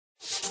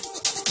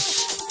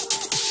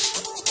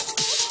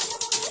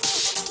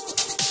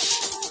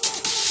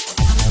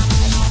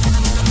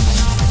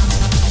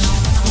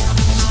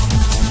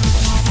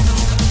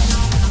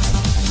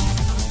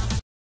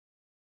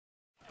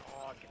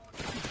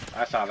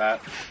that.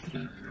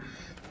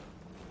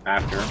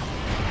 After.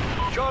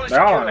 Charlie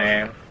They're all on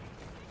secure. aim.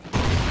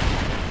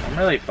 I'm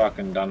really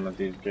fucking done with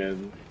these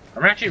kids.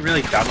 I'm actually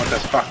really done with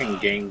this fucking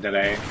game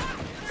today.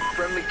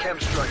 Friendly KEM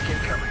strike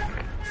incoming.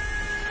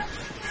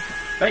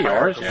 Is that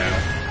yours?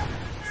 Yeah.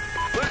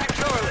 Losing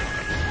Charlie.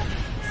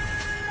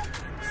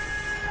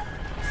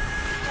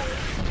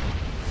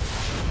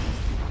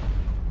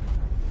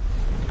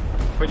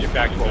 Put your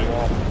back to a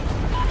wall.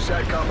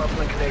 SATCOM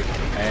uplink enabled.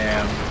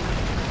 And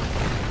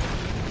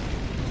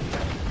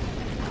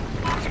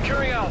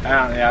Securing Alpha.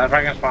 yeah, they're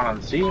probably gonna spawn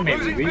on C, maybe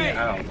Losing B. B.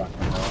 I don't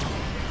fucking know.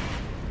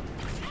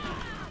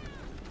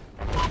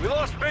 We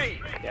lost B.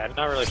 Yeah,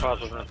 not really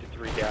possible enough to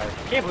 3 guys.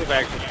 I can't believe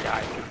I actually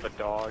died because of a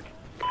dog.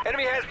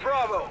 Enemy has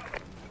Bravo.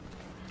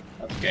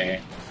 That's gay.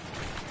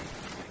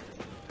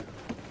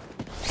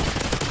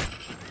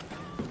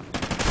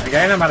 I'm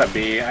getting them out of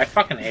B. I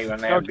fucking hate when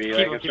they have B.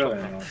 Like, it's really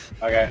annoying.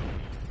 Okay.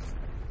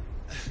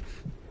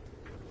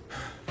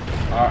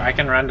 I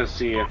can run to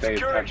C if they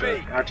Securing touch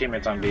it. B. Our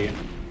teammates on B.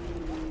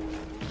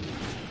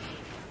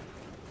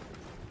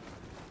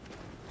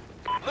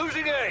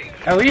 Losing A.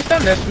 At least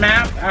on this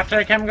map, after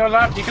the KEM goes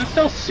off, you can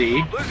still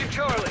see. Losing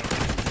Charlie.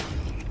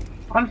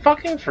 On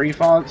fucking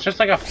freefall, it's just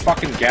like a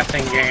fucking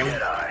guessing game.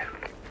 Jedi.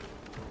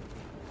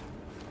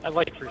 I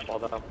like free fall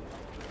though.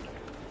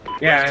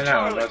 Yeah, I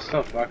know, but it's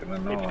still fucking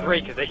annoying. It's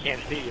great because they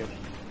can't see you.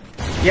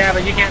 Yeah,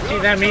 but you can't see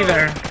them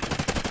either.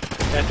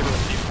 That's a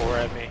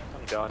C4 at me.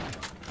 I'm done.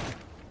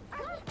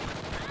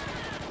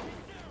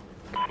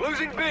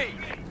 Losing B.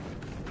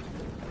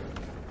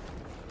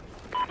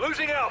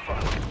 Losing Alpha.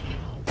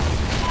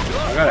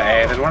 I got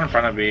A. There's one in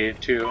front of B,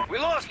 too. We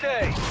lost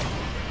A.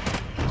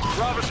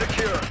 Bravo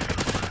secure.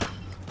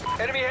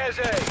 Enemy has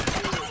A.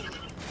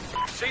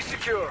 C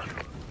secure.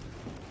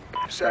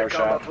 SATCOM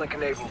shot. uplink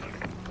enabled.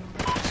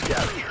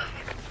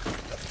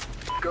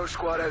 Scout. Ghost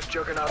squad has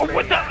Juggernaut. Oh,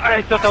 what the? Mania.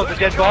 I thought that was a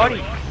dead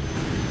body.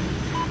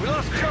 We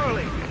lost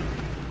Charlie.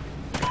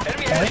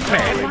 Enemy I has think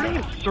I'm maybe. running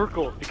in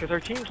circles because our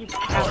team keeps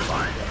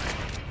capturing.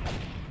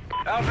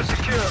 Alpha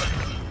secure.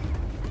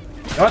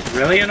 You know what's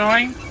really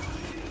annoying?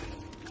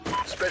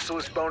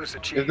 Specialist bonus Is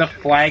achieved. the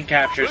flag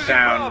capture Losing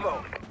sound.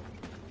 Bravo.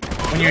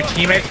 When your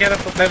teammates get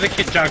a... There's a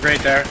kid jug right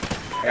there.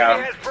 Enemy Yeah.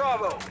 has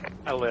Bravo.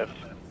 I lived.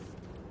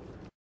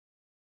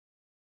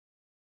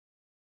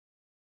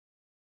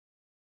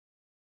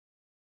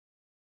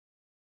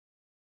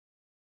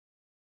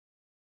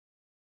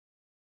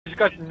 Just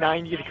got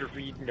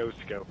 90-degree no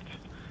scoped.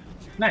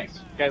 Nice.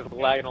 Guys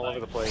lagging all over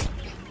the place.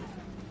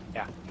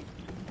 Yeah.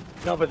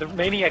 No, but the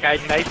maniac, I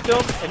knifed him,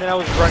 and then I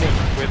was running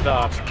with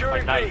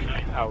my knife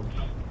out.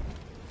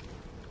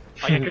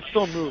 Like, I could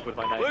still move with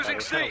my knife out. Losing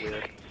It's kinda C.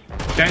 weird.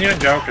 Genuine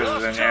Jokers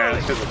is in here.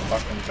 This is a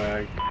fucking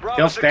bag.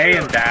 He'll stay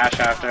and dash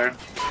after.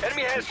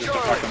 Enemy has He's just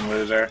a Charlie. fucking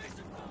loser.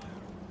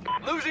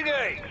 Losing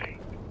A.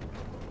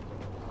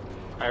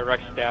 I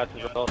wrecked stats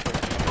as well, so We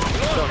I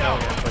don't lost know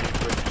Alpha. him, but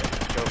he's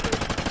with Jokers.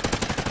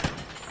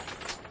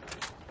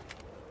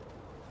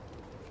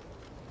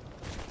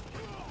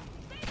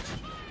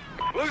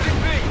 Losing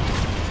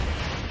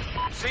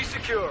B. C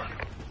secure.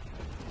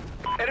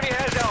 Enemy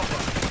has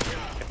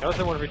Alpha. I noticed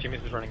that one of your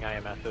teammates is running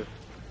IMSs. They're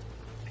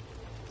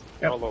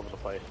Yep. all over the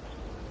place.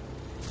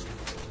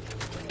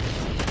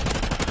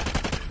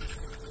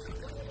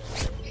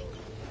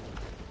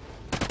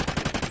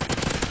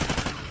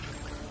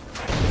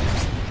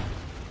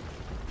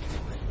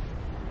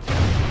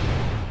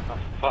 Oh,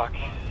 fuck.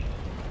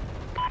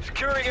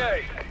 Securing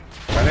A.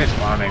 Why are they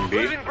spawning B?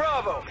 Losing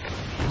Bravo.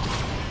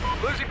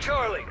 Losing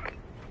Charlie.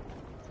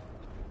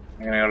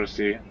 I'm gonna go to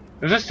C.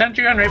 There's a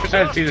sentry on right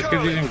beside C. This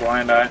kid's using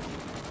blind eye.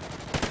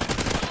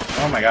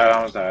 Oh my god, I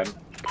almost died.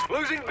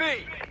 Losing B.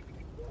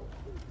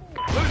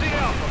 Losing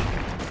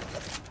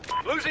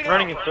Alpha. Losing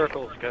Running in Alpha.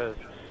 circles because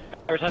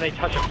every time they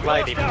touch a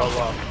flag, they blow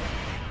up.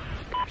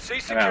 C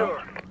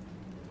secure.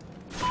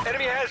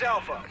 Enemy has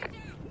Alpha.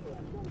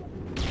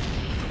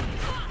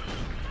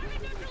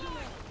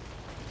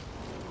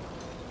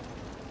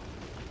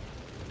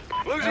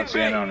 I Losing don't see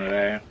B. anyone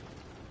today.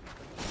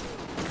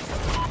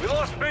 We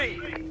lost B.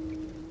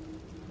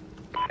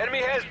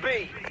 Enemy has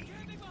B.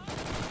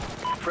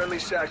 Friendly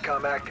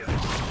SATCOM active.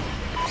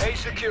 A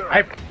secure.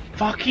 I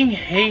fucking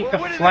hate We're the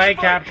winning flag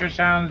this fight. capture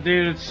sounds,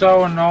 dude. It's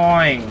so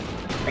annoying.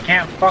 I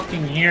can't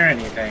fucking hear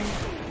anything.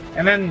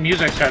 And then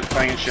music starts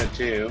playing shit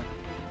too.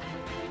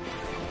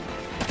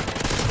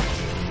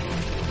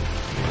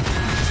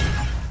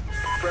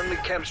 Friendly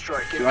KEM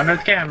strike.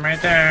 200 KEM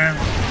right there.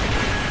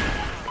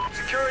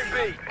 Securing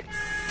B.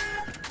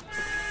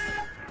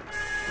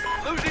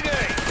 Losing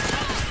A.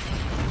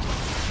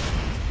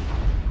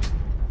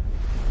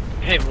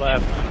 They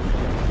left.